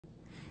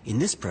In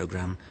this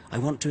program, I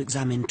want to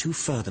examine two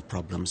further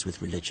problems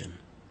with religion.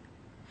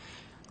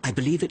 I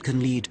believe it can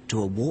lead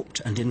to a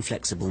warped and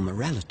inflexible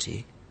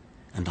morality,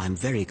 and I'm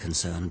very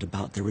concerned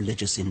about the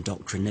religious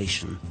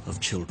indoctrination of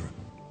children.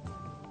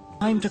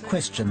 Time to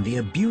question the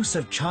abuse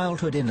of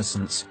childhood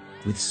innocence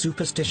with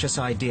superstitious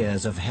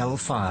ideas of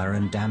hellfire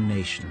and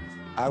damnation.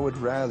 I would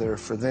rather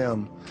for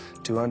them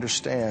to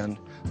understand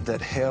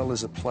that hell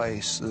is a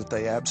place that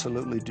they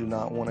absolutely do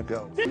not want to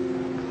go.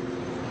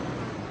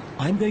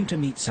 I'm going to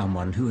meet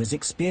someone who has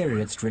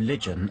experienced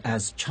religion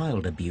as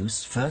child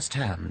abuse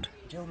firsthand.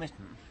 Jill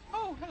Mitten.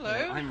 Oh, hello.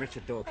 I'm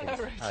Richard Dawkins.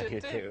 Hello, Richard. How do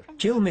you do?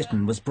 Jill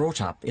Mitten was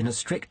brought up in a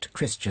strict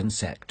Christian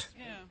sect.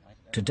 Yeah.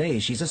 Today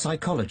she's a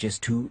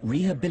psychologist who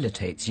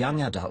rehabilitates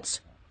young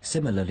adults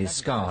similarly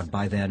scarred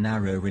by their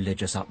narrow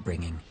religious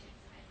upbringing.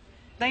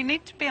 They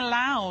need to be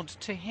allowed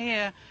to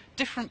hear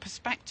different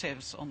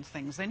perspectives on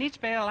things. They need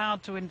to be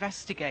allowed to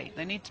investigate.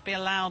 They need to be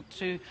allowed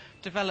to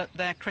develop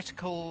their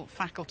critical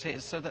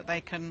faculties so that they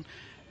can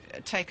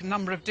take a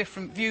number of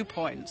different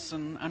viewpoints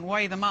and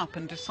weigh them up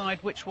and decide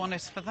which one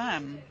is for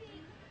them.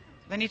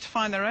 They need to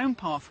find their own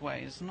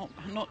pathways,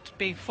 not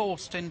be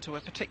forced into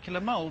a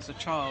particular mould as a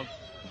child.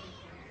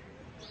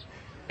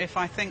 If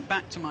I think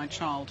back to my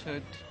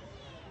childhood,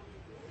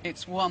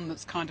 it's one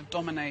that's kind of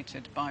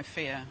dominated by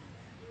fear.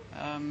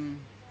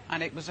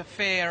 And it was a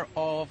fear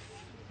of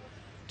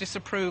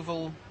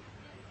disapproval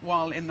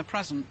while in the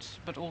present,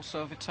 but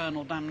also of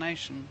eternal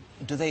damnation.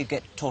 Do they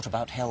get taught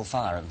about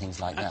hellfire and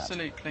things like that?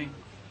 Absolutely.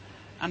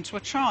 And to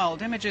a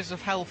child, images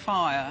of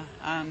hellfire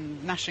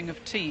and gnashing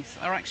of teeth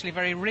are actually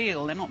very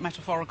real. They're not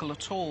metaphorical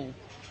at all.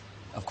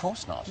 Of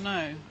course not.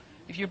 No.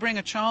 If you bring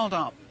a child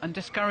up and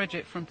discourage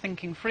it from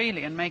thinking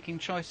freely and making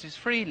choices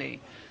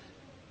freely,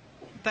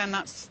 then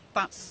that's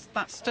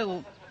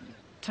still,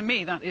 to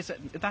me, that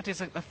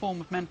is a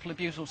form of mental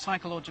abuse or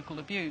psychological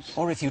abuse.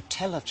 Or if you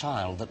tell a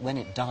child that when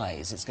it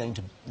dies it's going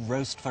to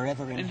roast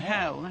forever in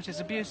hell. That is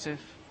abusive,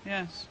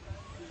 yes.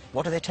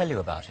 What do they tell you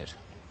about it?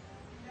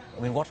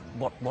 I mean,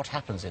 what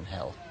happens in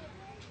hell?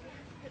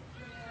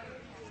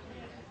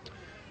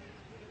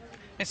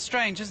 It's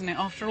strange, isn't it?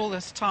 After all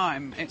this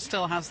time, it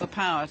still has the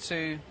power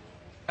to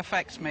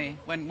affect me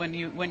when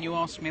you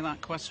ask me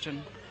that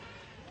question.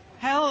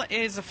 Hell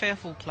is a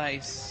fearful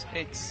place.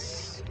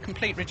 It's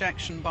complete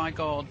rejection by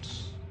God.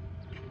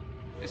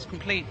 It's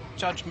complete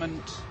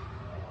judgment.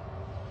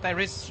 There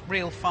is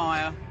real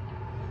fire.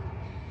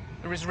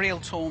 There is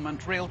real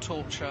torment, real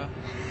torture.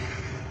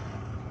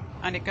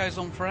 And it goes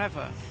on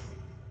forever.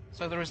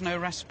 So there is no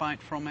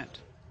respite from it.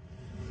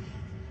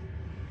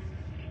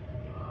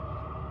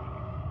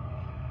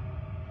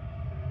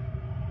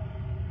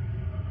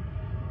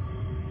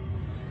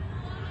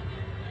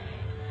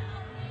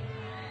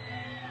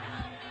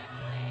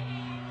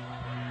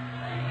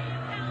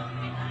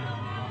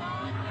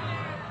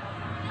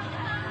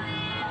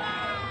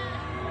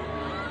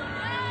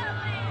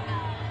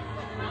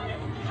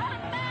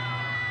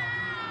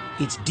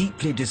 It's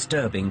deeply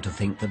disturbing to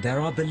think that there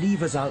are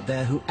believers out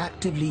there who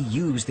actively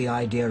use the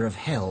idea of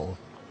hell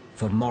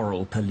for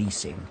moral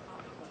policing.